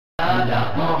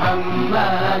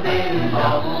محمد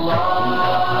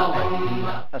اللهم.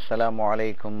 السلام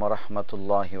عليكم ورحمة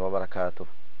الله وبركاته.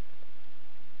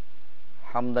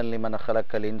 حمدا لمن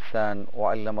خلق الإنسان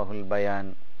وعلمه البيان،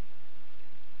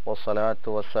 والصلاة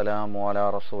والسلام على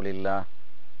رسول الله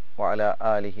وعلى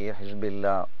آله حزب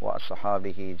الله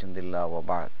وأصحابه جند الله،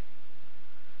 وبعد.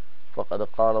 فقد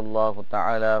قال الله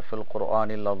تعالى في القرآن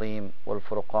العظيم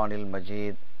والفرقان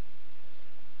المجيد: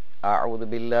 أعوذ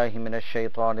بالله من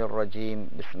الشيطان الرجيم،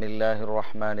 بسم الله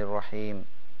الرحمن الرحيم،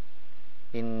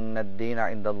 إن الدين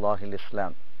عند الله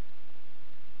الإسلام.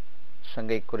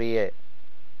 சங்கைக்குரிய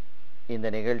இந்த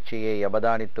நிகழ்ச்சியை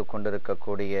அவதானித்துக்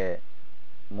கொண்டிருக்கக்கூடிய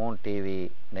மூன் டிவி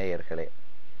நேயர்களே,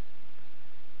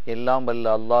 எல்லாம் வல்ல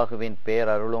அல்லாஹுவின்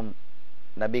பேரருளும்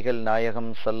நபிகள்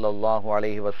நாயகம் ஸல்லல்லாஹு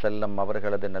அலைஹி வஸல்லம்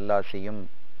அவர்களது நல்லாசியும்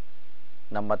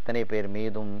நம் அத்தனை பேர்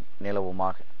மீதும்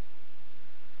நிலவுமாக.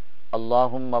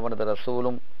 அல்லாஹும் அவனது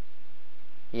ரசூலும்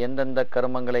எந்தெந்த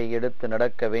கர்மங்களை எடுத்து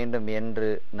நடக்க வேண்டும் என்று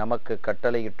நமக்கு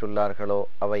கட்டளையிட்டுள்ளார்களோ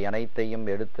அவை அனைத்தையும்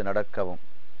எடுத்து நடக்கவும்,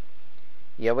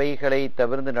 எவைகளை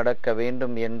தவிர்ந்து நடக்க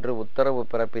வேண்டும் என்று உத்தரவு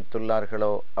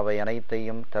பிறப்பித்துள்ளார்களோ அவை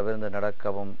அனைத்தையும் தவிர்ந்து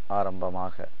நடக்கவும்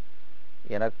ஆரம்பமாக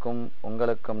எனக்கும்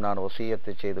உங்களுக்கும் நான்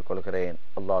வசியத்து செய்து கொள்கிறேன்.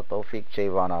 அல்லாஹ் தௌஃபீக்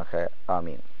செய்வானாக.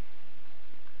 ஆமீன்.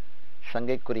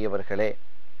 சங்கைக்குரியவர்களே,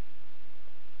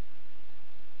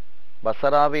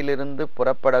 பசராவிலிருந்து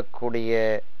புறப்படக்கூடிய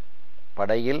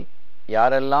படையில்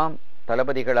யாரெல்லாம்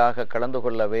தளபதிகளாக கலந்து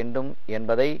கொள்ள வேண்டும்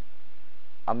என்பதை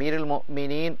அமீருல்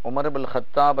முஃமினீன் உமர் இப்னு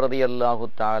கத்தாப் ரலியல்லாஹு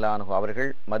தஆலா அன்ஹு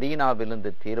அவர்கள்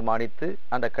மதீனாவிலிருந்து தீர்மானித்து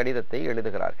அந்த கடிதத்தை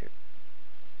எழுதுகிறார்கள்.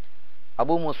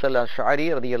 அபூ மூஸா அல்-அஷ்அரி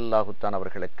ரலியல்லாஹு தஆலா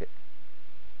அவர்களுக்கு.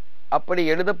 அப்படி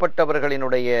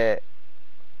எழுதப்பட்டவர்களினுடைய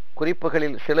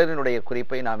குறிப்புகளில் சிலரினுடைய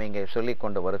குறிப்பை நாம் இங்கே சொல்லிக்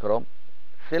கொண்டு வருகிறோம்.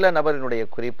 சில நபரினுடைய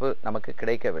குறிப்பு நமக்கு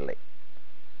கிடைக்கவில்லை.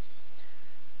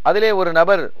 அதிலே ஒரு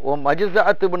நபர்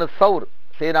மஜ்ஸஅத் இப்னு ஸௌர்,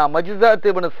 சையதுனா மஜ்ஸஅத்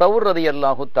இப்னு ஸௌர்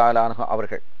ரலியல்லாஹு தஆலா அன்ஹு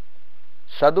அவர்கள்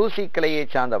சதூசி கிளையை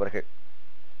சார்ந்தவர்கள்.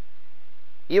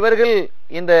 இவர்கள்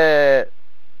இந்த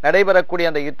நடைபெறக்கூடிய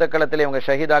அந்த யுத்த களத்தில் இவங்க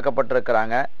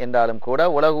ஷஹீதாக்கப்பட்டிருக்கிறாங்க. என்றாலும் கூட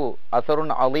உலகு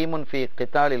அசருன் அலீமுன் ஃபி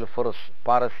கிதாலில் ஃபுருஸ்,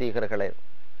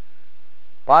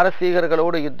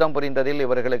 பாரசீகர்களோடு யுத்தம் புரிந்ததில்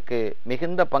இவர்களுக்கு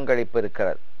மிகுந்த பங்களிப்பு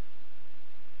இருக்கிறது.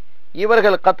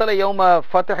 இவர்கள் கத்தல யௌம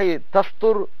ஃபத்ஹி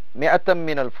தஸ்துர் மிஅத்தம்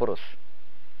மினல் ஃபுருஸ்,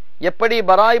 எப்படி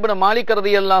பரா இப்னு மாலிக்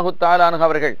ரலியல்லாஹு தஆலா அன்ஹு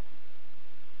அவர்கள்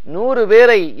 100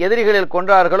 பேரை எதிரிகளில்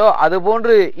கொன்றார்களோ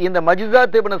அதுபோன்று இந்த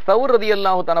மஜ்ஸஅத் இப்னு ஸௌர்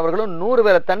ரலியல்லாஹு தஆலா அவர்களும் 100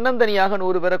 பேரை தன்னந்தனியாக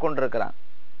 100 பேரை கொண்டிருக்கிறாங்க.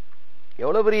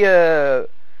 எவ்வளவு பெரிய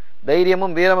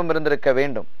தைரியமும் வீரமும் இருந்திருக்க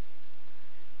வேண்டும்.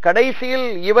 கடைசியில்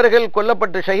இவர்கள்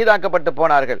கொல்லப்பட்டு ஷஹீதாக்கப்பட்டு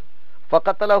போனார்கள்.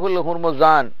 ஃபகத்தலஹுல்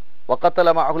ஹுர்முஸான் வகத்தல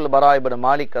மஅஹுல் பரா இப்னு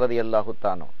மாலிக் ரலியல்லாஹு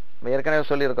தஆலா. ஏற்கனவே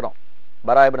சொல்லியிருக்கிறோம்,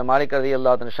 பரா இப்னு மாலிக்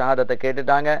ரலியல்லாஹு தஆலா ஷஹாதத்தை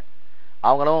கேட்டுட்டாங்க,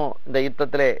 அவங்களும் இந்த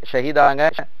யுத்தத்திலே ஷஹீதாங்க.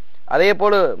 அதே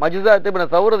போல மஜ்ஸஅத் இப்னு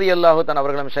ஸௌர் ரலியல்லாஹு தஆலா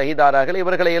அவர்களும் ஷஹீதாரார்கள்.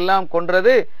 இவர்களை எல்லாம்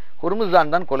கொன்றது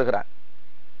ஹுர்முஸான் தான் கொல்கிறார்.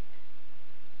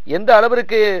 எந்த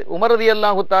அளவிற்கு உமர்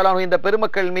ரலியல்லாஹு தஆலா இந்த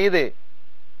பெருமக்கள் மீது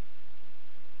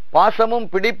பாசமும்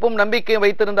பிடிப்பும் நம்பிக்கையும்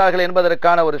வைத்திருந்தார்கள்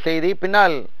என்பதற்கான ஒரு செய்தி.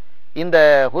 பின்னால் இந்த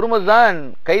ஹுர்முஸான்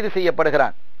கைது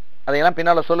செய்யப்படுகிறான். அதையெல்லாம்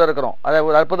பின்னால சொல்ல இருக்கிறோம். அது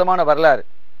ஒரு அற்புதமான வரலாறு.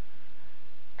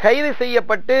 கைது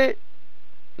செய்யப்பட்டு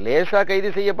லேசா கைது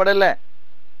செய்யப்படல,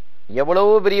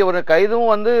 எவ்வளவு பெரிய ஒரு கைதும்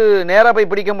நேரா போய்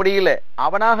பிடிக்க முடியல,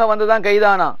 அவனாக வந்துதான்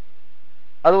கைதானா.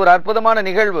 அது ஒரு அற்புதமான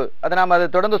நிகழ்வு. அதை நாம் அதை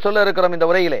தொடர்ந்து சொல்ல இருக்கிறோம் இந்த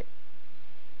உரையிலே.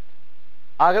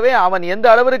 ஆகவே அவன் எந்த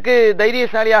அளவிற்கு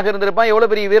தைரியசாலியாக இருந்திருப்பான்,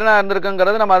 எவ்வளவு பெரிய வீரனா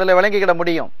இருந்திருக்குங்கிறது நம்ம அதில் விளங்கிக்கிட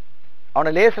முடியும்.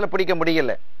 அவனை லேசில பிடிக்க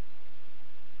முடியல.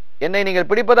 என்னை நீங்கள்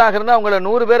பிடிப்பதாக இருந்தால் உங்களை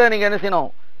 100 பேரை நீங்க என்ன செய்யணும்,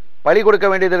 பலி கொடுக்க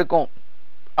வேண்டியது இருக்கும்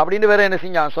அப்படின்னு வேற என்ன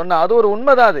செஞ்சான் சொன்னா. அது ஒரு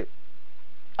உண்மைதான். அது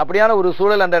அப்படியான ஒரு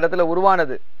சூழல் அந்த இடத்துல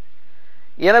உருவானது.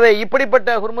 எனவே இப்படிப்பட்ட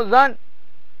ஹுர்முஸான்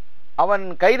அவன்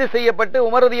கைது செய்யப்பட்டு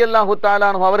உமர் ரலியல்லாஹு தஆலா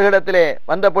அன்ஹு அவர்களிடத்திலே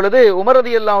வந்த பொழுது உமர்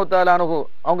ரலியல்லாஹு தஆலா அன்ஹு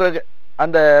அவங்களுக்கு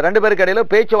அந்த 2 பேருக்கு இடையில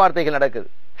பேச்சுவார்த்தைகள் நடக்குது.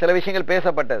 சில விஷயங்கள்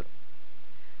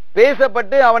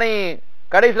பேசப்பட்டு அவனை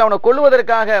கடைசியில் அவனை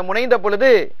கொல்லுவதற்காக முனைந்த பொழுது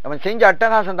அவன் செஞ்ச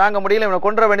அட்டகாசம் தாங்க முடியல, இவனை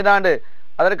கொன்ற வேண்டியதாண்டு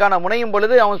அதற்கான முனையும்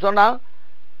பொழுது அவன் சொன்னான்,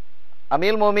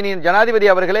 அமீல் மோமினின் ஜனாதிபதி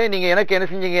அவர்களே, நீங்க எனக்கு என்ன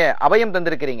செஞ்சீங்க, அபயம்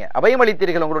தந்திருக்கிறீங்க, அபயம்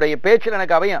அளித்தீர்கள், உங்களுடைய பேச்சில்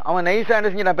எனக்கு அபயம். அவன் நைஸா என்ன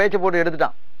செஞ்சு நான் பேச்சு போட்டு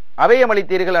எடுத்துட்டான். அபயம்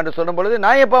அளித்தீர்கள் என்று சொல்லும் பொழுது,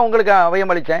 நான் எப்ப உங்களுக்கு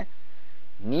அபயம் அளிச்சேன்,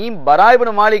 நீ பரா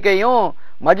இப்னு மாலிக்கையும்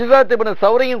மஜ்ஸஅத் இப்னு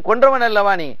ஸௌரையும் கொன்றவன்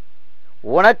அல்லவா, நீ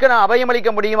உனக்கு நான் அபயம் அளிக்க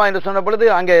முடியுமா என்று சொன்ன பொழுது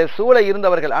அங்கே சூழ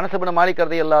இருந்தவர்கள் அனஸ் இப்னு மாலிக்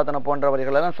ரலியல்லாஹு அன்ஹு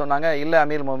போன்றவர்கள் எல்லாம் சொன்னாங்க, இல்ல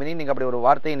அமீர் மோமினின், நீங்க அப்படி ஒரு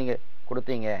வார்த்தையை நீங்க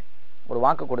கொடுத்தீங்க, ஒரு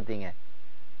வாக்கு கொடுத்தீங்க,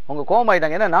 உங்க கோபம்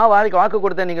ஆயிட்டாங்க. ஏன்னா நான் வாக்கு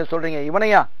கொடுத்தேன் நீங்க சொல்றீங்க,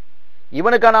 இவனையா,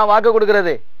 இவனுக்கா நான் வாக்கு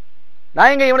கொடுக்கிறது,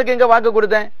 நான் எங்க இவனுக்கு எங்க வாக்கு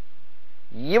கொடுத்தேன்,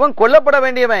 இவன் கொல்லப்பட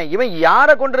வேண்டியவன். இவன்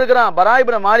யாரை கொண்டிருக்கிறான்? பரா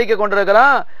இப்னு மாலிக்கை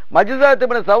கொண்டிருக்கிறான், மஜ்ஸாத்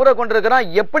இப்னு சௌரை கொண்டிருக்கிறான்.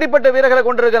 எப்படிப்பட்ட வீரர்களை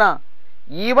கொண்டிருக்கிறான்?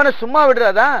 இவனை சும்மா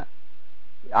விடுறதா?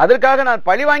 அதற்காக நான்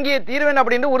பழி வாங்கியே தீர்வேன்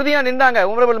அப்படின்னு உறுதியா நின்றாங்க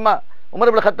உமர்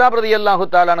இப்னு கத்தாப் ரலியல்லாஹு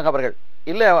தஆலா அன்ஹு அவர்கள்.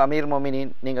 இல்ல அமீர்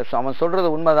மோமினின், நீங்க அவன் சொல்றது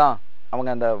உண்மைதான். அவங்க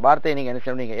அந்த வார்த்தையை நீங்க என்ன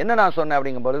சொன்னீங்க, என்ன நான் சொன்னேன்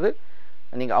அப்படிங்கும் பொழுது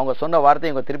நீங்க அவங்க சொன்ன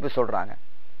வார்த்தையை இவங்க திருப்பி சொல்றாங்க.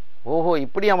 ஓஹோ,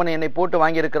 இப்படி அவனை என்னை போட்டு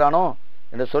வாங்கி இருக்கிறானோ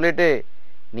என்று சொல்லிட்டு,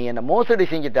 நீ என்ன மோசடி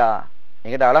செஞ்சிட்டா,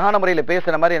 என்கிட்ட அழகான முறையில்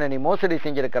பேசுற மாதிரி என்ன நீ மோசடி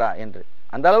செஞ்சிருக்கிறா என்று.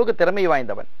 அந்த அளவுக்கு திறமை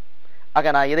வாய்ந்தவன்.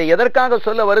 ஆக நான் இதை எதற்காக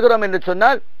சொல்ல வருகிறோம் என்று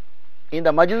சொன்னால், இந்த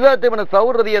மஜ்ஸாத் இப்னு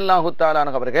சௌர் ரலியல்லாஹு தஆலா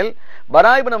அன்ஹு அவர்கள்,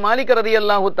 பரா இப்னு மாலிக்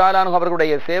ரலியல்லாஹு தஆலா அன்ஹு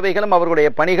அவர்களுடைய சேவைகளும் அவர்களுடைய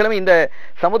பணிகளும் இந்த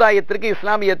சமுதாயத்திற்கு,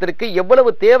 இஸ்லாமியத்திற்கு எவ்வளவு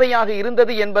தேவையாக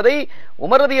இருந்தது என்பதை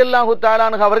உமர் ரலியல்லாஹு தஆலா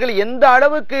அன்ஹு அவர்கள் எந்த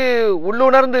அளவுக்கு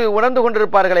உணர்ந்து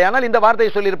கொண்டிருப்பார்களே. ஆனால் இந்த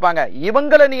வார்த்தையை சொல்லியிருப்பாங்க,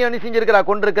 இவங்களை நீ என்ன செஞ்சிருக்கிறா,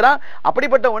 கொண்டிருக்கிறா,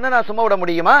 அப்படிப்பட்ட ஒன்றை நான் சும்மா விட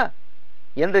முடியுமா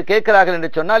என்று கேட்கிறார்கள்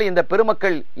என்று சொன்னால், இந்த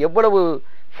பெருமக்கள் எவ்வளவு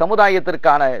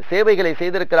சமுதாயத்திற்கான சேவைகளை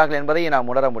செய்திருக்கிறார்கள் என்பதை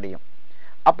நாம் உணர முடியும்.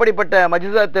 அப்படிப்பட்ட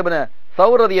மஜ்ஸாத் இப்னு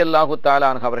சௌர் ரலியல்லாஹு தஆலா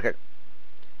அன்ஹு அவர்கள்,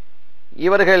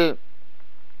 இவர்கள்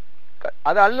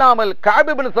அது அல்லாமல் கஅப்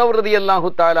இப்னு சௌர் ரலியல்லாஹு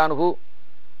தஆலா அன்ஹு,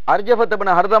 அர்ஜஃபத்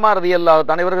இப்னு ஹர்தமா ரலியல்லாஹு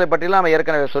தஆலா இவர்களை பற்றி நாம்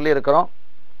ஏற்கனவே சொல்லி இருக்கிறோம்.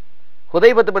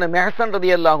 ஹுதைபத் இப்னு மெஹ்சன்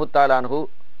ரலியல்லாஹு தஆலா அன்ஹு,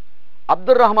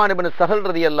 அப்துர் ரஹ்மான் இப்னு சஹல்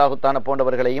ரலியல்லாஹு தஆலா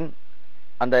போன்றவர்களையும்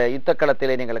அந்த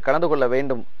யுத்தக்களத்திலே நீங்கள் கலந்து கொள்ள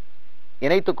வேண்டும்,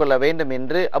 இணைத்துக் கொள்ள வேண்டும்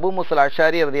என்று அபூ மூஸா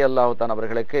அஷ்அரி ரலியல்லாஹு தஆலா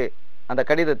அவர்களுக்கு அந்த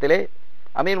கடிதத்திலே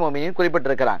அமீர் மோமினின்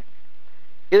குறிப்பிட்டிருக்கிறாங்க.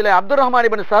 இதுல அப்துர் ரஹ்மான்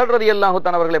இப்னு சஹல் ரலியல்லாஹு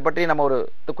தஆலா அவர்களை பற்றி நம்ம ஒரு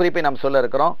குறிப்பை நாம் சொல்ல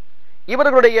இருக்கிறோம்.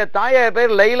 இவர்களுடைய தாயார்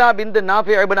பேர் லைலா பின்த்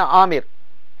நாஃபி இப்னு ஆமிர்.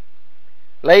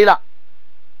 லைலா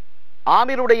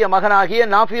ஆமிருடைய மகனாகிய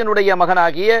நாஃபியனுடைய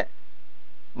மகனாகிய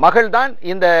மகள்தான்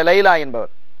இந்த லைலா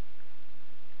என்பவர்.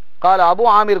 கால அபு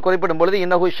ஆமீர் குறிப்பிடும் பொழுது,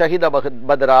 இன்னஹு ஷஹீத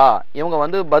பத்ரா, இவங்க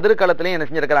பத்ர் காலத்திலையும் என்ன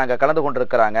செஞ்சிருக்கிறாங்க, கலந்து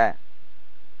கொண்டிருக்கிறாங்க.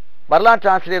 வரலாற்று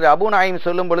ஆசிரியர் அபு நயீம்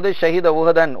சொல்லும் பொழுது ஷஹீத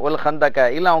உஹதன் உல் ஹந்தக,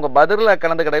 இல்ல அவங்க பத்ர்ல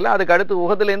கலந்துக்கிடல, அதுக்கு அடுத்து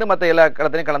உஹதுல இருந்து மற்ற எல்லா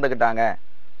களத்திலையும் கலந்துக்கிட்டாங்க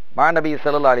மா நபி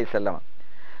ஸல்லல்லாஹு அலைஹி வஸல்லம்.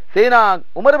 சீனா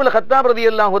உமர் இப்னு கத்தாப்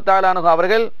ரலியல்லாஹு தஆலா அன்ஹு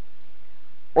அவர்கள்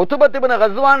உத்பத் இப்னு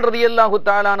கஸ்வான் ரலியல்லாஹு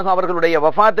தஆலா அன்ஹு அவர்களுடைய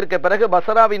வஃபாத்திற்கு பிறகு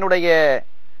பஸ்ராவினுடைய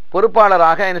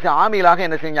பொறுப்பாளராக ஆமீலாக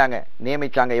என்ன செஞ்சாங்க,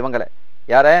 நியமிச்சாங்க. இவங்களை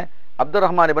யார? அப்துர்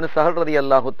ரஹ்மான் இப்னு சஹல்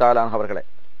ரலியல்லாஹு தஆலா அன்ஹு அவர்களை.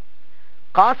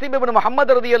 காசிம் இப்னு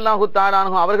முஹம்மது ரலியல்லாஹு தஆலா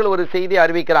அன்ஹு அவர்கள் ஒரு செய்தியை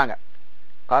அறிவிக்கிறாங்க.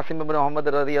 காசிம் இப்னு முஹம்மது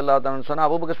ரலியல்லாஹு தஆலா சொன்னா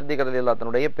அபூபக்கர் சித்திக் ரலியல்லாஹு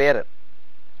தஆலாவுடைய பேர்.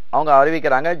 அவங்க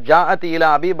அறிவிக்கிறாங்க, ஜாஅத் இலா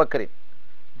அபீ பக்ர்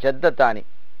ஜத்தத்தானி,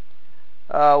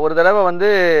 ஒரு தடவை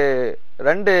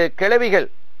 2 கிழவிகள்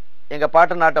எங்க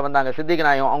பாட்ட நாட்டை வந்தாங்க. சித்திக்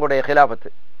நாயகம் அவங்களுடைய ஹிலாஃபத்து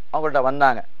அவங்கள்ட்ட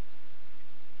வந்தாங்க.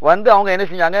 அவங்க என்ன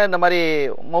செஞ்சாங்க, இந்த மாதிரி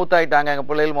மௌத்தாயிட்டாங்க, எங்க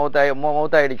பிள்ளைகள்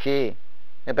மௌத்தாயிடுச்சு,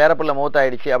 என் பேரப்பிள்ளை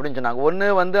மௌத்தாயிடுச்சு அப்படின்னு சொன்னாங்க. ஒன்று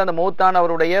அந்த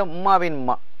மௌத்தானவருடைய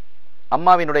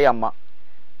அம்மாவினுடைய அம்மா,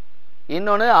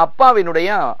 இன்னொன்று அப்பாவினுடைய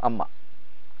அம்மா.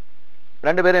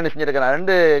 2 பேரும் என்ன செஞ்சிருக்கிறாங்க,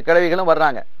 2 கிழவிகளும்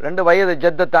வர்றாங்க. 2 வயது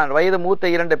ஜத்தத்தான், வயது மூத்த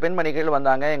 2 பெண்மணிகள்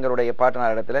வந்தாங்க எங்களுடைய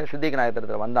பாட்டனார் இடத்துல, சித்திக்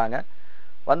நாயகத்தில் வந்தாங்க.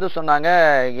 சொன்னாங்க,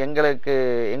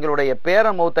 எங்களுடைய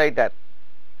பேரன் மௌத்தாயிட்டார்,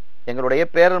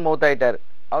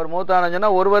 அவர் மௌத்தான சொன்னா,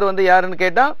 ஒருவர் யாருன்னு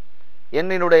கேட்டா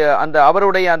என்னுடைய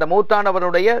அவருடைய அந்த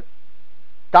மௌத்தானவருடைய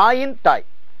தாயின் தாய்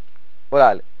ஒரு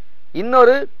ஆள்,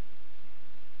 இன்னொரு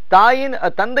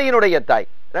தந்தையினுடைய தாய்.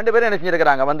 2 பேரும் என்ன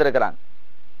செஞ்சிருக்கிறாங்க, வந்திருக்கிறாங்க.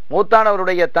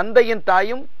 மூத்தானவருடைய தந்தையின்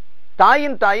தாயும்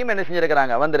தாயின் தாயும் என்ன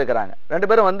செஞ்சிருக்கிறாங்க, வந்திருக்கிறாங்க. 2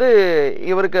 பேரும்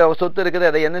இவருக்கு சொத்து இருக்குது,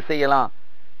 அதை என்ன செய்யலாம்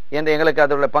என்று எங்களுக்கு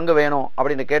அதோட பங்கு வேணும்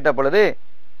அப்படின்னு கேட்ட பொழுது,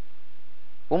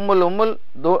 உம்முல்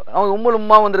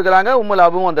உம்மா வந்திருக்கிறாங்க, உம்முல்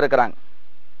அபுவும் வந்திருக்கிறாங்க.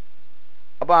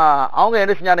 அப்ப அவங்க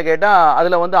என்ன செஞ்சான்னு கேட்டா,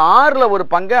 அதுல 6ல் ஒரு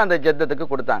பங்கை அந்த ஜத்தத்துக்கு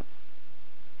கொடுத்தாங்க.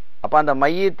 அப்ப அந்த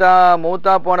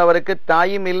மூத்தா போனவருக்கு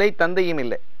தாயும் இல்லை, தந்தையும்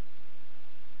இல்லை.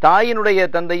 தாயினுடைய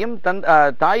தந்தையும்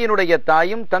தாயினுடைய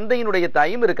தாயும் தந்தையினுடைய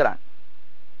தாயும் இருக்கிறாங்க.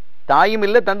 தாயும்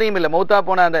இல்லை, தந்தையும் இல்லை. மௌத்தா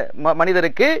போன அந்த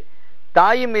மனிதருக்கு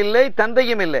தாயும் இல்லை,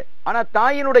 தந்தையும் இல்லை. ஆனா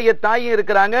தாயினுடைய தாயும்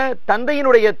இருக்கிறாங்க,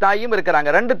 தந்தையினுடைய தாயும் இருக்கிறாங்க.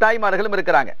 2 தாய்மார்களும்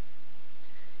இருக்கிறாங்க.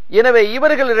 எனவே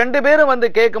இவர்கள் 2 பேரும்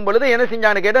கேட்கும் பொழுது என்ன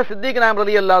செஞ்சான்னு கேட்டா, சித்திக் நாயகம்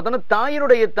ரலியல்லாஹு அன்ஹு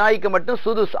தாயினுடைய தாய்க்கு மட்டும்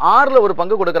சுதுஸ் 6ல் ஒரு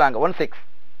பங்கு கொடுக்கறாங்க. 1/6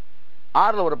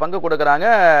 6ல் ஒரு பங்கு கொடுக்கறாங்க.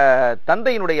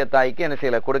 தந்தையினுடைய தாய்க்கு என்ன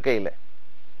செய்யல, கொடுக்க இல்லை.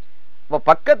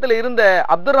 பக்கத்தில் இருந்த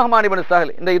அப்துர் ரஹ்மான் இப்னு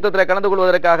சஹல், இந்த யுத்தத்தில் கலந்து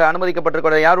கொள்வதற்காக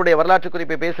அனுமதிக்கப்பட்டிருக்கிற யாருடைய வரலாற்று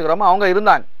குறிப்பை பேசுகிறோமோ அவங்க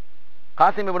இருந்தாங்க.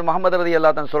 காசிம் இப்னு முஹம்மது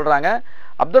ரலியல்லாஹு அன்ஹு சொல்றாங்க,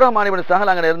 அப்துர் ரஹ்மான் இப்னு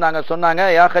சஹல் அங்க இருந்தாங்க. சொன்னாங்க,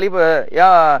 யா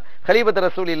கலீபத்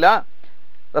ரசூலில்லாஹ்,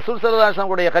 ரசூல் ஸல்லல்லாஹு அலைஹி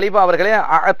வஸல்லம் உடைய கலீஃபா அவர்களே,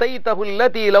 அதைதஹு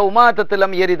அல்லதி லவ் மாதத்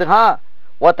லம் யரிதஹா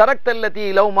வ தரக்த அல்லதி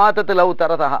லவ் மாதத்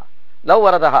லவ்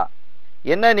வரதஹா.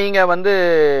 என்ன நீங்க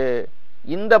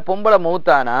இந்த பொம்பளை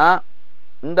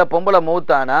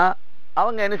மௌத்தானா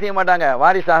அவங்க என்ன செய்ய மாட்டாங்க,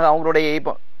 வாரிசாக அவங்களுடைய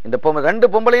இப்போ இந்த ரெண்டு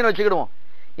பொம்பளைன்னு வச்சுக்கிடுவோம்.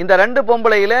 இந்த ரெண்டு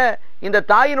பொம்பளையில இந்த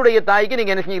தாயினுடைய தாய்க்கு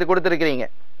நீங்க என்ன செஞ்சு கொடுத்துருக்கிறீங்க.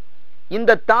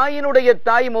 இந்த தாயினுடைய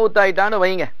தாய் மௌத்தாயிட்டான்னு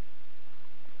வைங்க.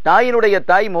 தாயினுடைய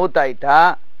தாய் மௌத்தாயிட்டா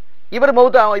இவர்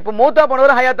மௌத்தா, இப்ப மௌத்தா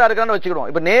போனவர் ஹயாத்தா இருக்கான்னு வச்சுக்கிடுவோம்.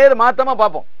 இப்ப நேர் மாத்தமா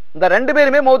பார்ப்போம். இந்த ரெண்டு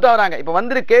பேருமே மௌத்தாகிறாங்க. இப்ப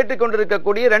வந்து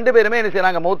கேட்டுக்கொண்டிருக்கக்கூடிய ரெண்டு பேருமே என்ன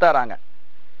செய்யறாங்க, மௌத்தாறாங்க.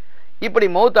 இப்படி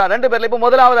மௌத்தா ரெண்டு பேர்ல இப்ப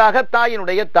முதலாவதாக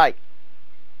தாயினுடைய தாய்.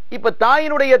 இப்ப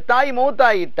தாயினுடைய தாய்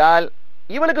மௌத்தாயிட்டால்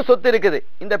இவளுக்கு சொத்து இருக்குது,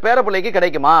 இந்த பேரப்பிள்ளைக்கு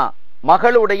கிடைக்குமா?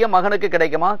 மகளுடைய மகனுக்கு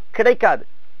கிடைக்குமா? கிடைக்காது.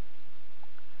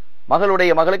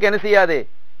 மகளுடைய மகளுக்கு என்ன செய்யாது,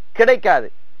 கிடைக்காது.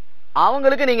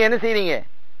 அவங்களுக்கு நீங்க என்ன செய்றீங்க,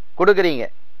 கொடுக்குறீங்க.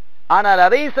 ஆனால்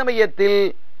அதே சமயத்தில்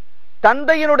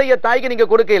தந்தையினுடைய தாய்க்கு நீங்க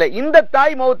கொடுக்கல. இந்த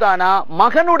தாய் மௌத்தானா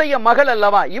மகனுடைய மகள்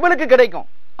அல்லவா, இவளுக்கு கிடைக்கும்,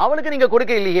 அவளுக்கு நீங்க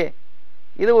கொடுக்க இல்லையே.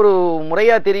 இது ஒரு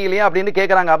முறையா தெரியலையா அப்படின்னு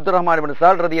கேட்கிறாங்க அப்துல் ரஹ்மான் இப்னு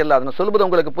ஸஅத் ரலியல்லாஹு அன்ஹு. சொல்வது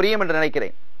உங்களுக்கு புரியும் என்று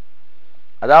நினைக்கிறேன்.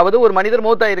 அதாவது ஒரு மனிதர்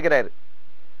மௌத்தா இருக்கிறார்.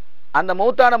 அந்த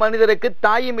மௌத்தான மனிதருக்கு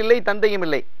தாயும் இல்லை தந்தையும்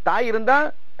இல்லை. தாய் இருந்தா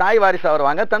தாய் வாரிசா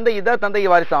வருவாங்க, தந்தை இருந்தா தந்தை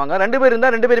வாரிசாவாங்க, ரெண்டு பேர் இருந்தா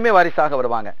ரெண்டு பேருமே வாரிசாக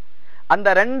வருவாங்க. அந்த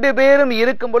ரெண்டு பேரும்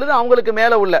இருக்கும் பொழுது அவங்களுக்கு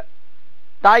மேல உள்ள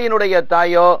தாயினுடைய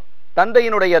தாயோ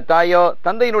தந்தையினுடைய தாயோ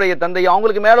தந்தையினுடைய தந்தையோ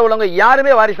அவங்களுக்கு மேல உள்ளவங்க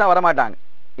யாருமே வாரிசா வரமாட்டாங்க.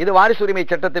 இது வாரிசு உரிமை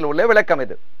சட்டத்தில் உள்ள விளக்கம்.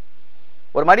 இது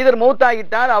ஒரு மனிதர்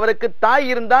மௌத்தாகிட்டால் அவருக்கு தாய்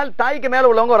இருந்தால் தாய்க்கு மேல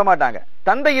உள்ளவங்க வரமாட்டாங்க,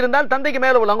 தந்தை இருந்தால் தந்தைக்கு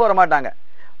மேல உள்ளவங்க வரமாட்டாங்க,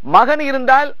 மகன்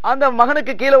இருந்தால் அந்த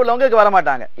மகனுக்கு கீழே உள்ளவங்க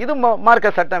வரமாட்டாங்க. இது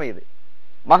மார்க்க சட்டம். இது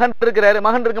மகன் இருக்கிறாரு,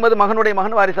 மகன் இருக்கும்போது மகனுடைய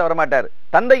மகன் வாரிசா வரமாட்டார்,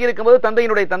 தந்தை இருக்கும்போது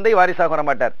தந்தையினுடைய தந்தை வாரிசாக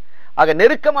வரமாட்டார். ஆக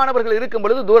நெருக்கமானவர்கள் இருக்கும்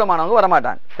பொழுது தூரமானவங்க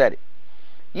வரமாட்டாங்க. சரி,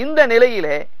 இந்த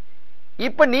நிலையிலே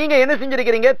இப்ப நீங்க என்ன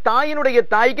செஞ்சிருக்கிறீங்க, தாயினுடைய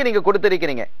தாய்க்கு நீங்க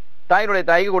கொடுத்திருக்கிறீங்க. தாயினுடைய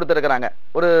தாய்க்கு கொடுத்திருக்கிறாங்க.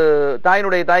 ஒரு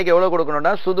தாயினுடைய தாய்க்கு எவ்வளவு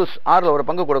கொடுக்கணும்னா சுதுஸ், 6ல் ஒரு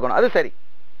பங்கு கொடுக்கணும். அது சரி.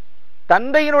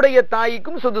 தந்தையினுடைய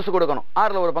தாய்க்கும் சுதுஸ் கொடுக்கணும்,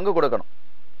 6ல் ஒரு பங்கு கொடுக்கணும்.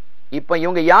 இப்ப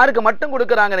இவங்க யாருக்கு மட்டும்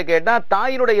கொடுக்கறாங்கன்னு கேட்டா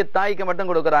தாயினுடைய தாய்க்கு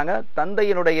மட்டும் கொடுக்கறாங்க,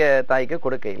 தந்தையினுடைய தாய்க்கு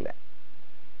கொடுக்க இல்லை.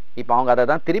 இப்ப அவங்க அதை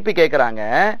தான் திருப்பி கேட்கிறாங்க.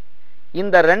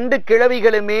 இந்த ரெண்டு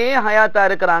கிழவிகளுமே ஹயாத்தா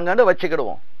இருக்கிறாங்கன்னு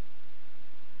வச்சுக்கிடுவோம்.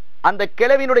 அந்த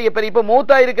கிழவினுடைய பேர் இப்ப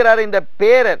மௌத்தா இருக்கிறாரு இந்த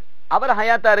பேரர், அவர்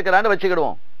ஹயாத்தா இருக்கிறான்னு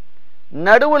வச்சுக்கிடுவோம்.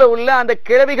 நடுவுல உள்ள அந்த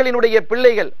கிழவிகளினுடைய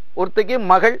பிள்ளைகள், ஒருத்தருக்கு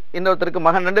மகள் இன்னொருத்தருக்கு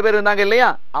மகன், ரெண்டு பேர் இருந்தாங்க இல்லையா,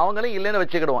 அவங்களும் இல்லைன்னு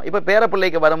வச்சுக்கிடுவோம். இப்ப பேர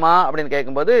பிள்ளைக்கு வருமா அப்படின்னு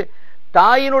கேட்கும்போது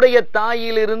தாயினுடைய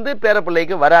தாயிலிருந்து பேர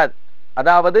பிள்ளைக்கு வராது.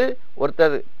 அதாவது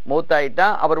ஒருத்தர் மௌத்தாயிட்டா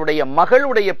அவருடைய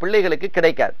மகளுடைய பிள்ளைகளுக்கு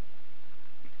கிடைக்காது,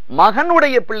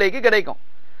 மகனுடைய பிள்ளைக்கு கிடைக்கும்.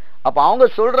 அப்ப அவங்க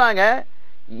சொல்றாங்க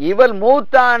இவள்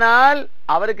மௌத்தானால்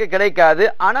அவருக்கு கிடைக்காது,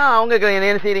 ஆனா அவங்க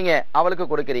என்ன செய்றீங்க, அவளுக்கு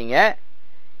கொடுக்கறீங்க.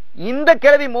 இந்த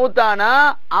கிழவி மௌத்தானா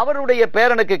அவருடைய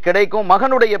பேரனுக்கு கிடைக்கும்,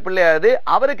 மகனுடைய பிள்ளை அது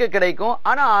அவருக்கு கிடைக்கும்,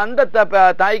 ஆனா அந்த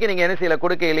தாய்க்கு நீங்க என்ன செய்யல,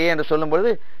 கொடுக்க இல்லையே என்று சொல்லும்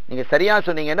பொழுது நீங்க சரியா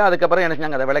சொன்னீங்கன்னா அதுக்கப்புறம் என்ன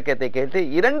செஞ்சாங்க, அந்த விளக்கத்தை கேட்டு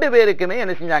இரண்டு பேருக்குமே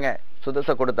என்ன செஞ்சாங்க,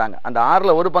 சுதச கொடுத்தாங்க. அந்த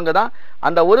 6ல் ஒரு பங்கு தான்,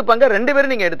 அந்த ஒரு பங்கை ரெண்டு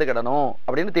பேரும் நீங்க எடுத்துக்கிடணும்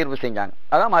அப்படின்னு தீர்வு செஞ்சாங்க.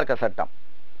 அதான் மார்க்க சட்டம்.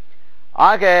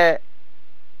 ஆக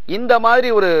இந்த மாதிரி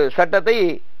ஒரு சட்டத்தை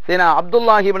அப்துல்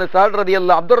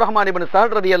ரஹ்மான் இப்னு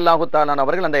ஸஅத் ரலியல்லாஹு தஆலா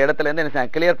அவர்கள் அந்த இடத்துல இருந்து என்ன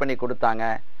செய்ய கிளியர் பண்ணி கொடுத்தாங்க.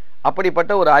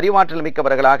 அப்படிப்பட்ட ஒரு அறிவாற்றல்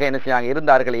மிக்கவர்களாக என்ன செய்யாங்க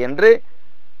இருந்தார்கள் என்று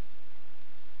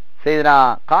செய்தனா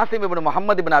காசிம் இப்னு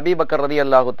முஹம்மது இப்னு அபீ பக்கர்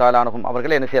ரலியல்லாஹு தஆலா அன்ஹும்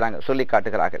அவர்கள் என்ன செய்றாங்க, சொல்லி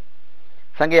காட்டுகிறார்கள்.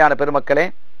 சங்கையான பெருமக்களே,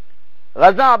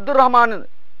 கஸா அப்துல் ரஹ்மான்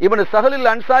இப்னு ஸஹல்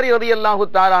அன்சாரி ரலியல்லாஹு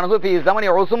தஆலா அன்ஹு ஃபீ ஸமனி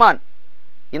உஸ்மான்,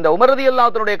 இந்த உமர்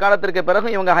ரலியல்லாஹு தஆலாவுடைய காலத்திற்கு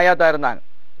பிறகு இவங்க ஹயாத்தா இருந்தாங்க.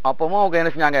 அப்பவும் அவங்க என்ன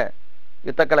செஞ்சாங்க,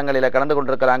 யுத்தக்களங்களில கலந்து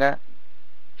கொண்டிருக்கிறாங்க.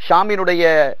 ஷாமினுடைய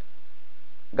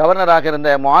கவர்னராக இருந்த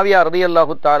முஆவியா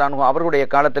ரலியல்லாஹு தஆலா அன்ஹு அவர்களுடைய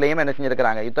காலத்திலேயும் என்ன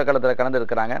செஞ்சிருக்கிறாங்க, யுத்தக்களத்தில் கலந்து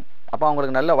இருக்கிறாங்க. அப்போ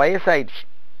அவங்களுக்கு நல்ல வயசாயிடுச்சு.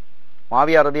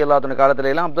 முஆவியா ரலியல்லாஹு அன்ஹு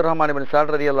காலத்துல எல்லாம் அப்துல் ரஹ்மான் இப்னு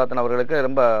ஸஅத் ரலியல்லாஹு அன்ஹு அவர்களுக்கு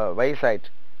ரொம்ப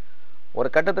வயசாயிடுச்சு. ஒரு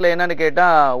கட்டத்தில் என்னன்னு கேட்டா,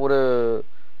 ஒரு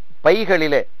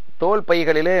பைகளிலே, தோல்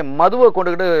பைகளிலே மதுவை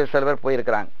கொண்டுகிட்டு சில பேர்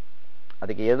போயிருக்கிறாங்க.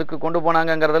 அதுக்கு எதுக்கு கொண்டு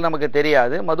போனாங்கிறது நமக்கு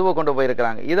தெரியாது, மதுவை கொண்டு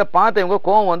போயிருக்கிறாங்க. இதை பார்த்து இவங்க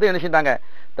கோவம் வந்து என்ன செஞ்சாங்க,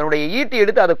 தன்னுடைய ஈட்டி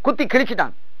எடுத்து அதை குத்தி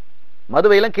கிழிச்சிட்டாங்க.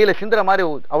 மதுவையெல்லாம் கீழே சிந்துற மாதிரி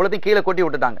அவ்வளோத்தையும் கீழே கொட்டி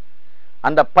விட்டுட்டாங்க.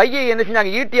 அந்த பையை என்ன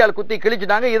செஞ்சாங்க, ஈட்டியால் குத்தி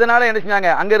கிழிச்சிட்டாங்க. இதனால என்ன செஞ்சாங்க,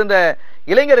 அங்க இருந்த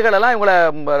இளைஞர்கள் எல்லாம் இவங்களை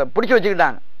பிடிச்சு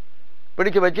வச்சுக்கிட்டாங்க.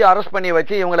 பிடிச்சு வச்சு அரெஸ்ட் பண்ணி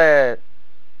வச்சு இவங்களை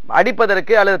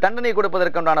அடிப்பதற்கு அல்லது தண்டனை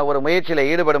கொடுப்பதற்குண்டான ஒரு முயற்சியில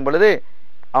ஈடுபடும் பொழுது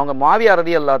அவங்க முஆவியா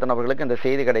ரலியல்லாஹு அன்ஹு அவர்களுக்கு இந்த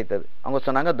செய்தி கிடைத்தது. அவங்க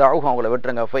சொன்னாங்க, தஅூஹு, அவங்கள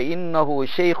விட்டுருங்க, ஃபஇன்னஹு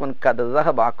ஷைഖுன் கத்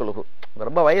ஸஹப அக்லுஹு,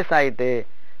 ரொம்ப வயசாயிட்டு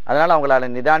அதனால அவங்களால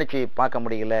நிதானிச்சு பார்க்க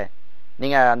முடியல,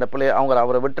 நீங்க அந்த பிள்ளை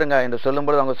அவரை விட்டுருங்க என்று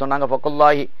சொல்லும்போது அவங்க சொன்னாங்க,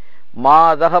 ஃபக்குல்லாஹி மா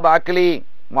ஸஹப அக்லி,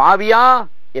 முஆவியா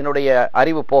என்னுடைய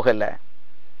அறிவு போகல,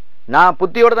 நான்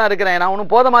புத்தியோடு தான் இருக்கிறேன், நான்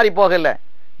ஒன்றும் போத மாதிரி போகல,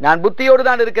 நான் புத்தியோடு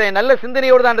தான் இருக்கிறேன், நல்ல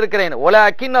சிந்தனையோடு தான் இருக்கிறேன்.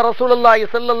 வலக்கின்ன ரசூலுல்லாஹி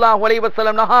ஸல்லல்லாஹு அலைஹி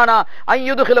வஸல்லம் நஹானா அன்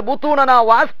யுத்கில புத்தூனனா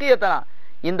வஅஸ்கியதனா,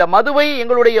 இந்த மதுவை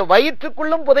எங்களுடைய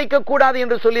வயிற்றுக்குள்ளும் புதைக்க கூடாது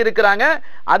என்று சொல்லி இருக்கிறாங்க.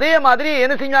 அதே மாதிரி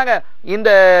என்ன செஞ்சாங்க, இந்த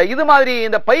இது மாதிரி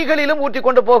இந்த பைகளிலும் ஊற்றி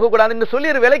கொண்டு போக கூடாது என்று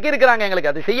சொல்லி விலக்கி இருக்கிறாங்க.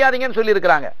 எங்களுக்கு அது செய்யாதீங்கன்னு சொல்லி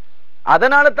இருக்கிறாங்க.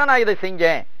 அதனால தான் நான் இதை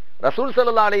செஞ்சேன். ரசூல்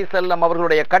ஸல்லல்லாஹு அலைஹி வஸல்லம்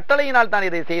அவர்களுடைய கட்டளையினால் தான்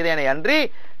இதை செய்தேனே அன்றி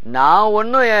நான்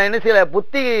ஒன்னும் என்ன செய்யல,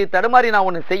 புத்தி தடுமாறி நான்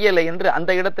ஒன்னும் செய்யலை என்று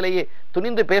அந்த இடத்திலேயே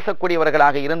துணிந்து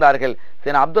பேசக்கூடியவர்களாக இருந்தார்கள்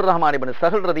சையதுனா அப்துர் ரஹ்மான் இப்னு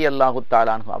ஸஹல் ரலியல்லாஹு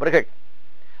தஆலா அன்ஹு அவர்கள்.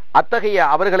 அத்தகைய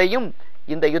அவர்களையும்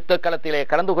இந்த யுத்த களத்திலே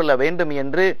கலந்து கொள்ள வேண்டும்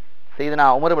என்று சையதுனா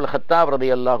உமர் இப்னு கத்தாப்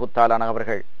ரலியல்லாஹு தஆலா அன்ஹு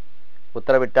அவர்கள்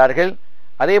உத்தரவிட்டார்கள்.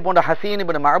 அதே போன்ற ஹசீன்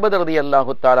இப்னு மஅபத்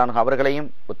ரலியல்லாஹு தஆலா அன்ஹு அவர்களையும்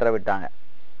உத்தரவிட்டாங்க.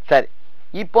 சரி,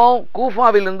 இப்போ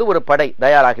கூஃபாவிலிருந்து ஒரு படை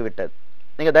தயாராகிவிட்டது.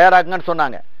 நீங்க தயாராகுங்கன்னு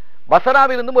சொன்னாங்க.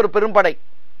 பஸ்ராவிலிருந்தும் ஒரு பெரும்படை,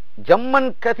 ஜம்மன்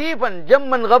கதீபன்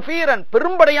ஜம்மன் கஃபீரன்,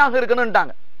 பெரும்படையாக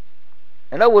இருக்கணும்ட்டாங்க.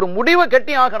 ஏன்னா ஒரு முடிவை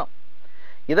கட்டி ஆகணும்.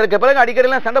 இதற்கு பிறகு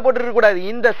அடிக்கடிலாம் சண்டை போட்டு இருக்க கூடாது.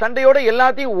 இந்த சண்டையோட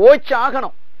எல்லாத்தையும் ஓச்சு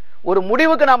ஆகணும். ஒரு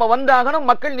முடிவுக்கு நாம வந்தாகணும்.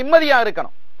 மக்கள் நிம்மதியா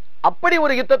இருக்கணும். அப்படி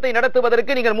ஒரு யுத்தத்தை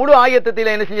நடத்துவதற்கு நீங்கள் முழு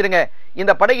ஆயத்தத்தில் என்ன செஞ்சிருங்க,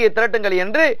 இந்த படையை திரட்டுங்கள்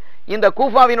என்று இந்த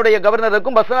கூஃபாவினுடைய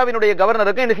கவர்னருக்கும் பஸ்ராவினுடைய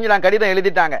கவர்னருக்கும் என்ன செஞ்சாங்க, கடிதம்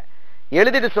எழுதிட்டாங்க.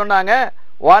 எழுதிட்டு சொன்னாங்க,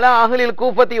 வலா அஹ்லில்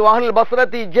கூஃபத்தி வஹ்லில்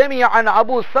பஸ்ரத்தி ஜமீஅன்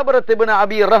அபூ ஸப்ரத் இப்னு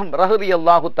அபீ ரஹ்ம்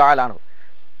ரலியல்லாஹு தஆலா அன்ஹு.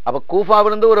 அப்ப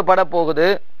கூஃபாவிலிருந்து ஒரு படை போகுது,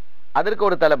 அதற்கு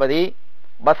ஒரு தளபதி.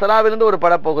 பஸ்ராவிலிருந்து ஒரு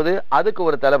படை போகுது, அதுக்கு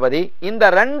ஒரு தளபதி. இந்த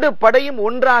ரெண்டு படையும்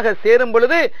ஒன்றாக சேரும்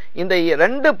பொழுது இந்த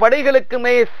ரெண்டு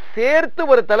படைகளுக்குமே சேர்த்து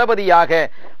ஒரு தளபதியாக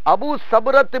அபூ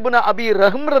ஸப்ரத் இப்னு அபீ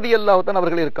ரஹ்ம் ரலியல்லாஹு தஆலா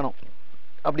அவர்கள் இருக்கணும்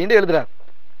அப்படின்னு எழுதுறார்.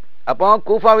 அப்போ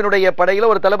கூஃபாவினுடைய படையில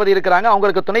ஒரு தளபதி இருக்கிறாங்க,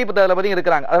 அவங்களுக்கு துணை தளபதி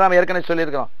இருக்கிறாங்க. அதான் நம்ம ஏற்கனவே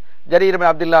சொல்லியிருக்கிறோம். ஜரீர்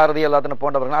இப்னு அப்துல்லா ரலியல்லாஹு தஆலா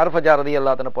போன்றவர்கள், அர்ஃபஜா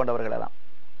ரலியல்லாஹு தஆலா போன்றவர்கள் எல்லாம்.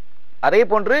 அதே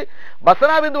போன்று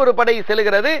பஸ்ராவிலிருந்து ஒரு படை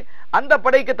செல்கிறது. அந்த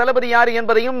படைக்கு தளபதி யார்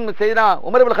என்பதையும் சையதுனா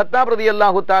உமர் இப்னு கத்தாப்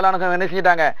ரலியல்லாஹு தஆலா அன்ஹு என்ன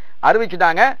செஞ்சிட்டாங்க,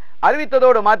 அறிவிச்சிட்டாங்க.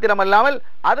 அறிவித்ததோடு மாத்திரமல்லாமல்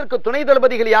அதற்கு துணை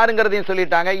தளபதிகள் யாருங்கிறதையும்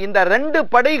சொல்லிட்டாங்க. இந்த ரெண்டு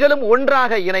படைகளும்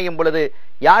ஒன்றாக இணையும் பொழுது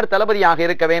யார் தளபதியாக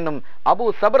இருக்க வேண்டும், அபூ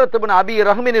ஸப்ரத் இப்னு அபீ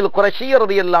ரஹ்மினில் குரைஷி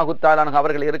ரலியல்லாஹு தஆலா அன்ஹு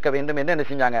அவர்கள் இருக்க வேண்டும் என்று என்ன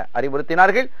செஞ்சாங்க,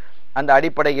 அறிவுறுத்தினார்கள். அந்த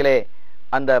அடிப்படையிலே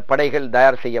அந்த படைகள்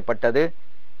தயார் செய்யப்பட்டது.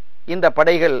 இந்த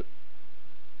படைகள்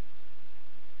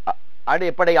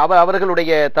அடிப்படை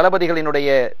அவர்களுடைய தளபதிகளினுடைய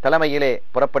தலைமையிலே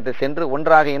புறப்பட்டு சென்று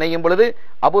ஒன்றாக இணையும் பொழுது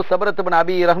அபூ ஸப்ரத் இப்னு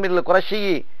அபீ ரஹ்மில் குரைஷி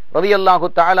ரலியல்லாஹு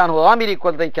தஆலா அன்ஹு ஆமிரி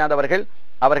குலத்தைச் சார்ந்தவர்கள்.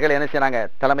 அவர்கள் என்ன செய்றாங்க,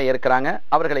 தலைமை ஏற்கிறாங்க.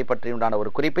 அவர்களை பற்றி உண்டான ஒரு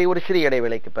குறிப்பை ஒரு சிறிய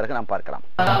இடைவேளைக்கு பிறகு நாம் பார்க்கலாம்.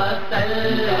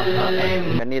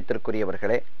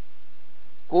 கண்ணியத்திற்குரியவர்களே,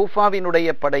 கூஃபாவினுடைய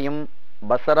படையும்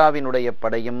பஸ்ராவினுடைய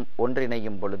படையும்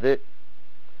ஒன்றிணையும் பொழுது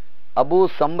அபூ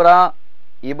சம்ரா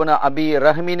இப்னு அபீ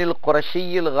ரஹ்மினில்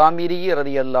குரைஷியில் காமிரி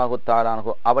ரலியல்லாஹு தஆலா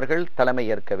அன்ஹு அவர்கள் தலைமை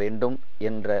ஏற்க வேண்டும்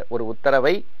என்ற ஒரு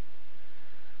உத்தரவை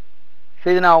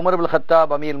சையதுனா உமர் இப்னு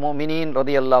கத்தாப் அமீருல் முஃமினீன்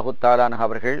ரலியல்லாஹு தஆலா அன்ஹு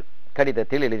அவர்கள்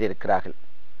கடிதத்தில் எழுதியிருக்கிறார்கள்.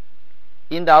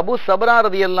 இந்த அபூ ஸப்ரா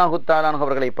ரலியல்லாஹு தஆலா அன்ஹு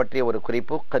அவர்களை பற்றிய ஒரு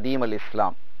குறிப்பு, கதீம் அல்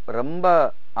இஸ்லாம், ரொம்ப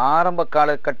ஆரம்ப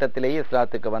காலகட்டத்திலேயே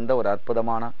இஸ்லாத்துக்கு வந்த ஒரு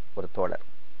அற்புதமான ஒரு தோழர்.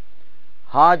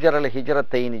 ஹாஜர் அல்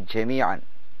ஹிஜ்ரத்தைன் ஜமீஅன்,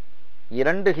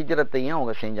 இரண்டு ஹிஜ்ரத்தையும்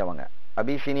அவங்க செஞ்சவங்க.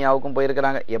 அபிசீனியாவுக்கும்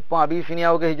போயிருக்கிறாங்க. எப்போ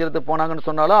அபிசீனியாவுக்கு ஹிஜ்ரத்து போனாங்கன்னு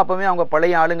சொன்னாலும் அப்பவே அவங்க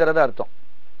பழைய ஆளுங்கிறது அர்த்தம்.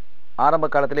 ஆரம்ப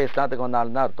காலத்திலே இஸ்லாத்துக்கு வந்த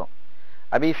ஆள் தான் அர்த்தம்.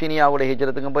 அபிசீனியாவுடைய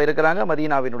ஹிஜ்ரத்துக்கும் போயிருக்கிறாங்க,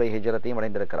 மதீனாவினுடைய ஹிஜ்ரத்தையும்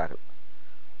அடைந்திருக்கிறார்கள்.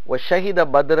 وشهد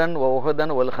بدرا وأحدا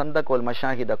والخندق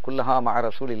والمشاهد كلها مع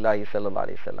رسول الله صلى الله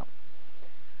عليه وسلم.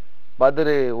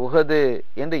 பத்ரு, உஹது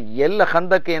என்று எல்லா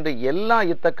கந்தக் என்று எல்லா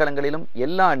யுத்தக்களங்களிலும்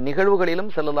எல்லா நிகழ்வுகளிலும்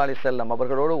ஸல்லல்லாஹு அலைஹி வஸல்லம்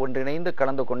அவர்களோடு ஒன்றிணைந்து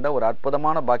கலந்து கொண்ட ஒரு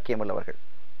அற்புதமான பாக்கியம் உள்ளவர்கள்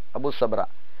அபூ ஸப்ரா.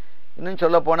 இன்னும்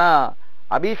சொல்ல போனா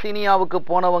அபிசீனியாவுக்கு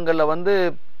போனவங்கள்ல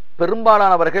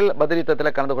பெரும்பாலானவர்கள் பத்ர்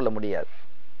யுத்தத்தில் கலந்து கொள்ள முடியாது.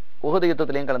 உஹது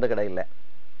யுத்தத்திலையும் கலந்து கிடையில.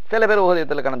 சில பேர் உஹது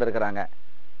யுத்தத்தில் கலந்துருக்கிறாங்க.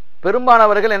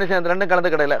 பெரும்பாலானவர்கள் என்ன செய்ய ரெண்டும் கலந்து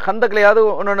கிடையில. கந்தக்கிலையாவது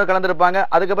ஒன்று கலந்துருப்பாங்க.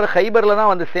 அதுக்கப்புறம் ஹைபர்ல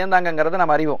தான் சேர்ந்தாங்கிறத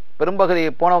நம்ம அறிவோம். பெரும்பகுதி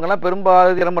போனவங்க எல்லாம்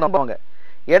பெரும்பாலும் திரும்பினவங்க.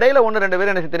 இடையில ஒன்று ரெண்டு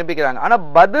பேர் என்ன திரும்பிக்கிறாங்க. ஆனா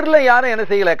பத்ர்ல யாரும் என்ன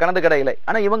செய்யல, கலந்து கிடையில.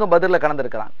 ஆனா இவங்க பத்ர்ல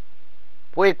கலந்துருக்கிறாங்க.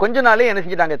 போய் கொஞ்ச நாளே என்ன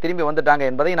செஞ்சிட்டாங்க, திரும்பி வந்துட்டாங்க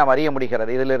என்பதை நாம் அறிய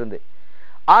முடிகிறது இதுல இருந்து.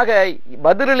 ஆக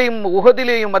பத்ரிலையும்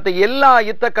உஹதிலையும் மற்ற எல்லா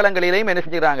யுத்தக்களங்களிலையும் என்ன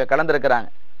செஞ்சுக்கிறாங்க, கலந்திருக்கிறாங்க.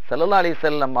 ஸல்லல்லாஹு அலைஹி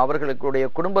வஸல்லம் அவர்களுடைய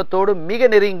குடும்பத்தோடு மிக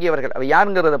நெருங்கியவர்கள். அவ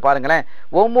யாருங்கிறத பாருங்களேன்.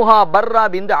 உம்முஹா பர்ரா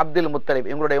பின்த் அப்துல் முத்தலிப்.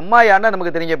 இவங்களுடைய உம்மா யாருன்னா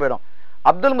நமக்கு தெரிஞ்ச போயிடும்.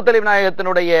 அப்துல் முத்தலிப்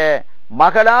நாயகத்தினுடைய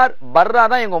மகளார் பர்ரா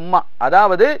தான் எங்க உம்மா.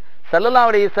 அதாவது ஸல்லல்லாஹு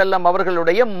அலைஹி வஸல்லம்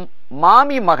அவர்களுடைய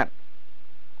மாமி மகன்,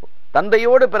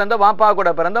 தந்தையோடு பிறந்த வாப்பா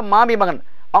கூட பிறந்த மாமி மகன்.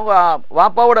 அவங்க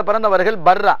வாப்பாவோட பிறந்தவர்கள்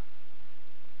பர்ரா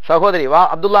சகோதரி,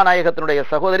 அப்துல்லா நாயகத்தினுடைய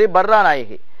சகோதரி பர்ரா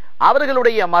நாயகி.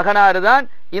 அவர்களுடைய மகனார் தான்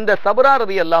இந்த ஸப்ரா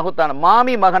ரலியல்லாஹு தஆலா,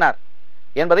 மாமி மகனார்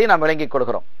என்பதை நாம் விளங்கிக்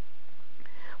கொள்கிறோம்.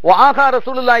 வஆகா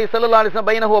ரசூலுல்லாஹி ஸல்லல்லாஹு அலைஹி வஸல்லம்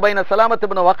பைனஹு வ பைன ஸலாமத்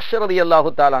இப்னு வக்ஷ் ரலியல்லாஹு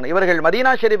தஆலா இவர்கள்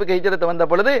மதீனா ஷரீஃபுக்கு ஹிஜ்ரத் வந்த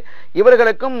பொழுது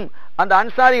இவர்களுக்கும் அந்த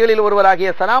அன்சாரிகளில்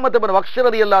ஒருவராகிய ஸலாமத் இப்னு வக்ஷ்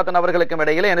ரலியல்லாஹு தஆலா அவர்களுக்கும்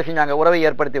இடையிலே என்ன செஞ்சாங்க, உறவை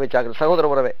ஏற்படுத்தி வச்சார்கள்,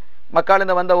 சகோதர உறவை.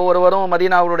 மக்காலிருந்து வந்த ஒவ்வொருவரும்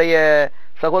மதீனாவுடைய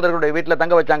சகோதரர்களுடைய வீட்டில்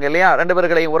தங்க வச்சாங்க இல்லையா, ரெண்டு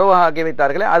பேர்களையும் உறவாக ஆக்கி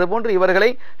வைத்தார்களே, அதுபோன்று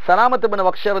இவர்களை ஸலாமத் இப்னு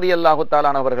வக்ஷ் ரலியல்லாஹு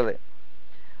தஆலா அவர்கள்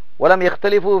வலம்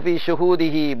யக்தலிஃபு ஃபீ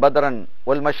ஷுஹூதிஹி பத்ரன்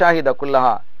வல் மஷாஹித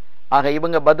குல்லஹா. ஆக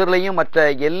இவங்க பத்ர்லையும் மற்ற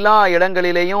எல்லா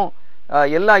இடங்களிலேயும்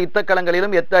எல்லா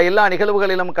யுத்தக்களங்களிலும் எல்லா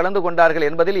நிகழ்வுகளிலும் கலந்து கொண்டார்கள்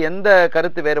என்பதில் எந்த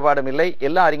கருத்து வேறுபாடும் இல்லை.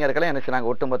 எல்லா அறிஞர்களையும் என்ன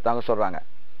செய்றாங்க, ஒட்டுமொத்தமாக சொல்றாங்க.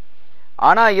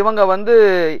 ஆனா இவங்க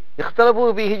இக்தலஃபு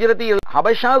ஃபீ ஹிஜ்ரத்தி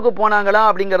ஹபஷாவுக்கு போனாங்களா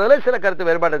அப்படிங்கறதுல சில கருத்து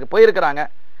வேறுபாடு இருக்கு. போயிருக்கிறாங்க,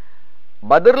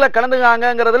 பத்ர்ல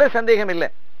கலந்துக்காங்கிறதுல சந்தேகம் இல்லை.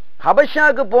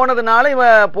 ஹபஷாவுக்கு போனதுனால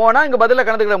இவன் போனா இங்க பதில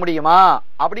கலந்துக்கிட முடியுமா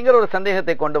அப்படிங்கிற ஒரு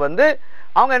சந்தேகத்தை கொண்டு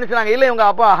அவங்க என்ன செய்றாங்க, இல்ல இவங்க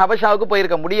அப்பா ஹபஷாவுக்கு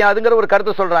போயிருக்க முடியாதுங்கிற ஒரு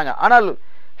கருத்து சொல்றாங்க. ஆனால்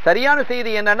சரியான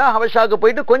செய்தி என்னன்னா, ஹபஷாவுக்கு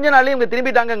போயிட்டு கொஞ்ச நாள்லயே இவங்க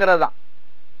திரும்பிட்டாங்கிறது தான்.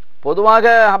 பொதுவாக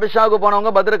ஹபஷாவுக்கு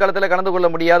போனவங்க பத்ர் காலத்துல கலந்து கொள்ள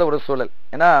முடியாத ஒரு சூழல்.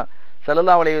 ஏன்னா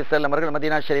ஸல்லல்லாஹு அலைஹி வஸல்லம் அவர்கள்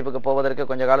மதீனா ஷரீஃபுக்கு போவதற்கு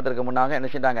கொஞ்ச காலத்திற்கு முன்னாக என்ன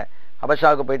செஞ்சாங்க,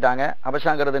 ஹபஷாவுக்கு போயிட்டாங்க.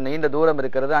 ஹபஷாங்கிறது நீண்ட தூரம்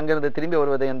இருக்கிறது, அங்கிருந்து திரும்பி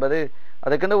வருவது என்பது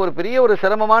அதுக்குன்னு ஒரு பெரிய ஒரு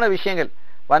சிரமமான விஷயங்கள்.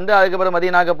 அதுக்கப்புறம்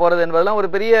மதீனாக்கு போறது என்பதெல்லாம் ஒரு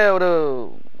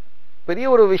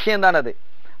பெரிய ஒரு விஷயம் தான் அது.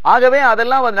 ஆகவே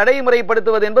அதெல்லாம்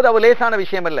நடைமுறைப்படுத்துவது என்பது அவ்வளவு லேசான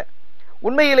விஷயம் அல்ல.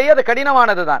 உண்மையிலேயே அது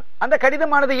கடினமானது தான். அந்த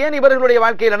கடினமானது ஏன் இவர்களுடைய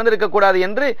வாழ்க்கையில் நடந்திருக்க கூடாது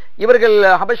என்று இவர்கள்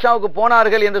ஹபஷாவுக்கு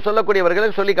போனார்கள் என்று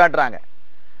சொல்லக்கூடியவர்கள் சொல்லி காட்டுறாங்க.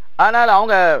 ஆனால்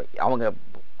அவங்க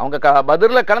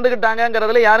பத்ர்ல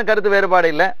கலந்துக்கிட்டாங்கிறதுல யாரும் கருத்து வேறுபாடு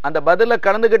இல்லை. அந்த பத்ர்ல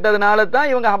கலந்துக்கிட்டதுனால தான்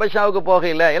இவங்க ஹபஷாவுக்கு போக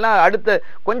இல்லை. எல்லாம் அடுத்த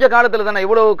கொஞ்ச காலத்துல தானே,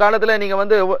 இவ்வளவு காலத்துல நீங்க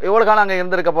எவ்வளவு காலம் அங்க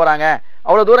இருந்திருக்க போறாங்க,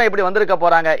 அவ்வளவு தூரம் எப்படி வந்திருக்க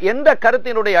போறாங்க எந்த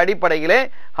கருத்தினுடைய அடிப்படையிலே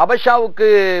ஹபஷாவுக்கு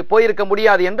போயிருக்க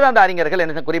முடியாது என்று அந்த அறிஞர்கள்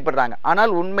என்ன குறிப்பிடுறாங்க.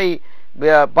 ஆனால் உண்மை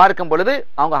பார்க்கும் பொழுது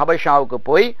அவங்க ஹபஷாவுக்கு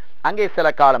போய் அங்கே சில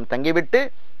காலம் தங்கிவிட்டு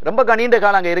ரொம்ப நீண்ட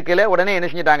காலம் அங்க இருக்கல, உடனே என்ன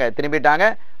செஞ்சிட்டாங்க, திரும்பிட்டாங்க.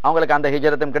 அவங்களுக்கு அந்த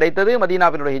ஹிஜ்ரத்தும் கிடைத்தது,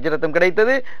 மதீனாவினுடைய ஹிஜ்ரத்தும்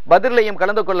கிடைத்தது, பத்ர்லையும்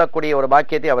கலந்து கொள்ளக்கூடிய ஒரு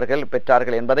பாக்கியத்தை அவர்கள்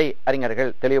பெற்றார்கள் என்பதை அறிஞர்கள்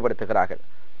தெளிவுபடுத்துகிறார்கள்.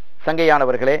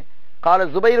 சங்கையானவர்களே, கால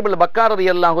ஜுபைர் பின் பக்கார்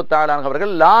ரலியல்லாஹு தஆலா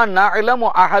அவர்கள் லா நஅலமு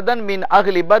அஹதன் மின்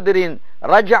அஹ்லி பத்ரின்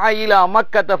ரஜஅ இலா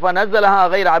மக்கத ஃபனஸலஹா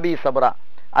கைர அபி சப்ரா.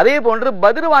 அதே போன்று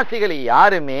பத்ர்வாசிகள்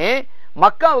யாருமே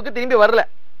மக்காவுக்கு திரும்பி வரல.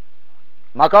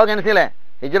 மக்காவுக்கு என்ன செய்யல,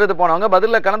 ஹிஜ்ரத் போனவங்க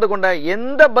பத்ர்ல கலந்து கொண்ட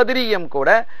எந்த பத்ரியும் கூட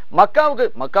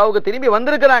மக்காவுக்கு திரும்பி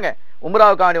வந்திருக்கிறாங்க.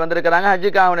 உம்ராவுக்காண்டி வந்திருக்கிறாங்க,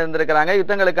 ஹஜ்ஜுக்காக வந்திருக்கிறாங்க,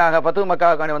 யுத்தங்களுக்காக ஃபத்ஹு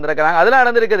மக்காவுக்காண்டி வந்திருக்கிறாங்க. அதெல்லாம்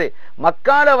நடந்திருக்குது.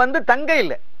 மக்கால தங்க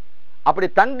இல்லை. அப்படி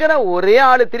தங்கின ஒரே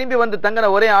ஆளு, திரும்பி தங்கின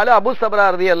ஒரே ஆளு அபூ சப்ரா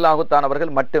ரலியல்லாஹு தஆலா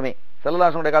அவர்கள் மட்டுமே. ஸல்லல்லாஹு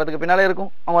அலைஹி வஸல்லம் காலத்துக்கு பின்னாலே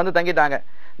இருக்கும், அவங்க தங்கிட்டாங்க.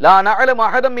 லா நஅலமு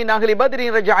அஹதன் மின் அஹ்லி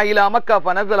பத்ரின் ரஜஅ இலா மக்கா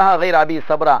ஃபனஸலஹா கைர அபி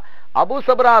சப்ரா. அபூ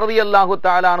சப்ரா ரலியல்லாஹு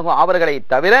தஆலா அன்ஹு அவர்களை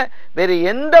தவிர வேறு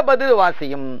எந்த பத்ர்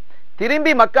வாசியும்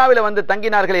திரும்பி மக்காவில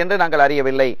தங்கினார்கள் என்று நாங்கள்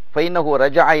அறியவில்லை. ஃபைன்னஹு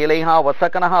ரஜஅ இலைஹா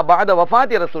வஸகனஹா பஅத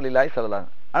வஃபாத்தி ரசூலில்லாஹி ஸல்லல்லாஹு அலைஹி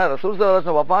வஸல்லம். ஆனா ரசூல் ஸல்லல்லாஹு அலைஹி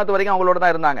வஸல்லம் வஃபாத் வரைக்கும் அவங்களோட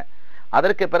தான் இருந்தாங்க.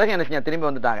 அதற்கு பிறகு என்ன செஞ்சா, திரும்பி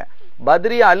வந்துட்டாங்க.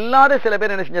 பத்ரியா அல்லாத சில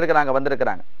பேர் என்ன செஞ்சிருக்கிறாங்க,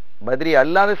 வந்திருக்கிறாங்க. பத்ரி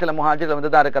அல்லாத சில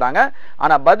முஹாஜிர்கள் தான் இருக்கிறாங்க.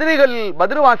 ஆனா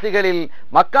பத்ருவாசிகளில்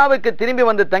மக்காவுக்கு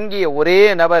திரும்பி தங்கிய ஒரே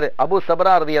நபர் அபூ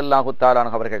சப்ரா ரலியல்லாஹு தஆலா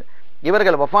அவர்கள்.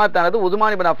 இவர்கள் வஃபாத்தானது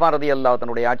உஸ்மான் இப்னு அஃபான் ரலியல்லாஹு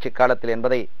தன்னுடைய ஆட்சி காலத்தில்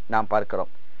என்பதை நாம்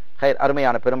பார்க்கிறோம்.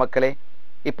 அருமையான பெருமக்களே,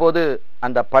 இப்போது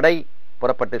அந்த படை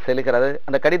புறப்பட்டு செல்கிறது.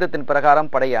 அந்த கடிதத்தின்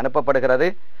பிரகாரம் படை அனுப்பப்படுகிறது.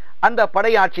 அந்த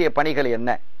படை ஆற்றிய பணிகள் என்ன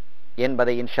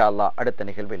என்பதை இன்ஷா அல்லாஹ் அடுத்த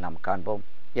நிகழ்வில் நாம் காண்போம்.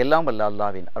 எல்லாம் வல்ல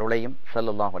அல்லாஹ்வின் அருளையும்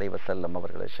ஸல்லல்லாஹு அலைஹி வஸல்லம்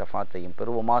அவர்களது ஷஃபாத்தையும்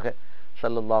பெறுவோமாக.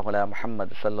 ஸல்லல்லாஹு அலா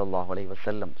முஹம்மது ஸல்லல்லாஹு அலைஹி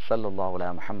வஸல்லம், ஸல்லல்லாஹு அலா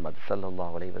முஹம்மது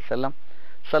ஸல்லல்லாஹு அலைஹி வஸல்லம்,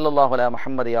 ஸல்லல்லாஹு அலா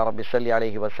முஹம்மது யா ரப்பி ஸல்லி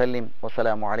அலைஹி வஸல்லிம்.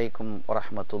 வஸ்ஸலாமு அலைக்கும்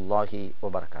வரஹ்மத்துல்லாஹி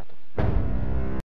வபரகாத்துஹு.